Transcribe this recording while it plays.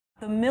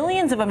The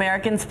millions of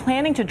Americans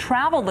planning to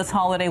travel this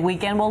holiday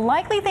weekend will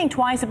likely think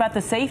twice about the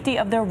safety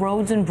of their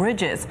roads and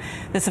bridges.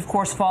 This, of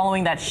course,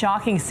 following that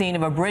shocking scene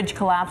of a bridge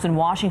collapse in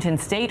Washington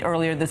state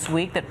earlier this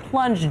week that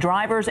plunged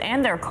drivers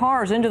and their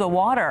cars into the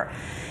water.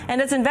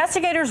 And as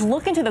investigators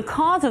look into the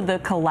cause of the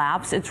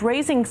collapse, it's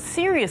raising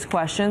serious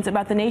questions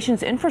about the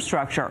nation's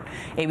infrastructure.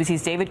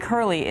 ABC's David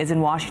Curley is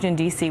in Washington,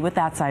 D.C. with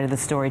that side of the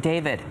story.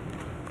 David.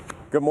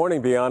 Good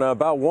morning, Bianna.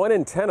 About 1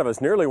 in 10 of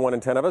us, nearly 1 in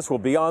 10 of us, will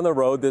be on the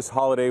road this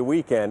holiday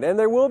weekend. And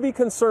there will be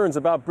concerns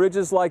about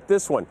bridges like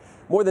this one.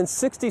 More than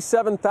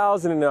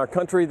 67,000 in our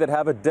country that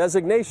have a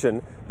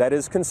designation that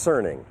is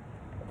concerning.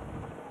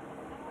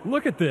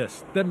 Look at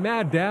this, the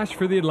mad dash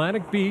for the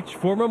Atlantic Beach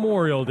for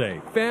Memorial Day.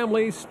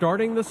 Families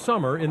starting the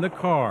summer in the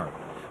car.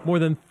 More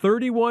than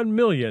 31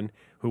 million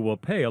who will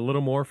pay a little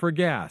more for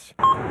gas.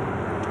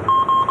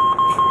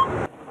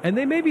 And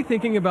they may be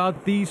thinking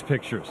about these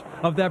pictures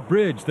of that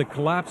bridge that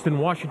collapsed in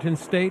Washington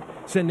state,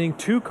 sending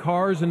 2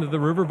 cars into the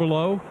river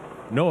below.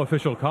 No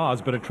official cause,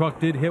 but a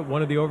truck did hit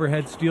one of the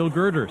overhead steel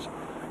girders.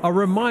 A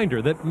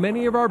reminder that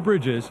many of our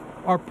bridges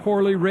are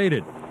poorly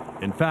rated.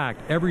 In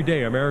fact, every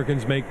day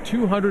Americans make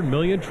 200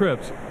 million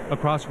trips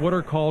across what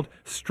are called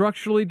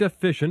structurally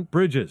deficient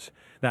bridges.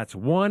 That's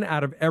 1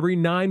 out of every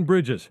 9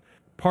 bridges.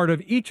 Part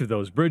of each of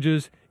those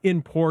bridges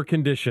in poor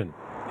condition.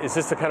 Is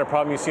this the kind of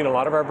problem you see in a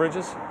lot of our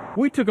bridges?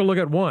 We took a look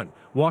at one,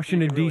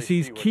 Washington,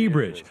 D.C.'s Key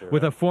Bridge,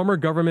 with a former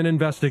government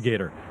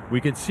investigator.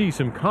 We could see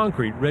some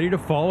concrete ready to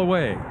fall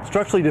away.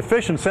 Structurally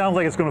deficient sounds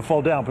like it's going to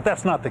fall down, but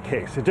that's not the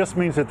case. It just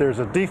means that there's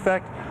a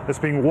defect that's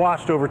being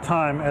watched over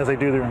time as they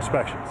do their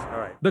inspections.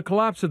 The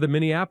collapse of the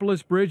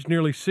Minneapolis Bridge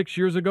nearly 6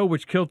 years ago,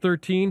 which killed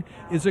 13,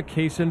 is a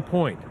case in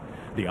point.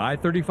 The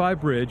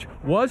I-35 bridge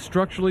was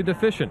structurally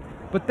deficient,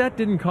 but that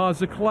didn't cause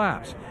the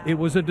collapse. It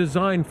was a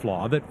design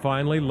flaw that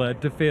finally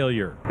led to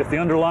failure. If the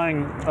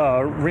underlying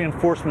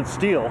reinforcement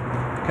steel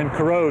can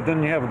corrode,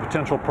 then you have a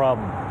potential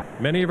problem.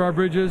 Many of our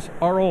bridges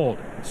are old,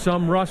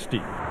 some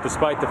rusty.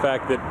 Despite the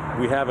fact that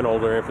we have an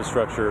older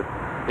infrastructure,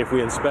 if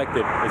we inspect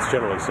it, it's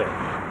generally safe.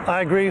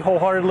 I agree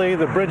wholeheartedly.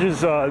 The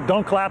bridges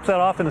don't collapse that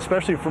often,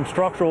 especially from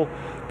structural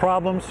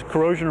problems,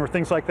 corrosion or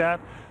things like that.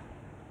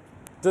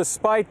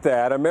 Despite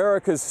that,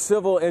 America's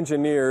civil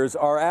engineers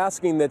are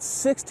asking that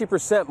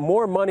 60%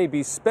 more money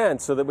be spent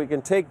so that we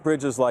can take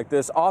bridges like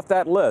this off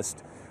that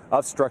list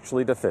of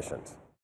structurally deficient.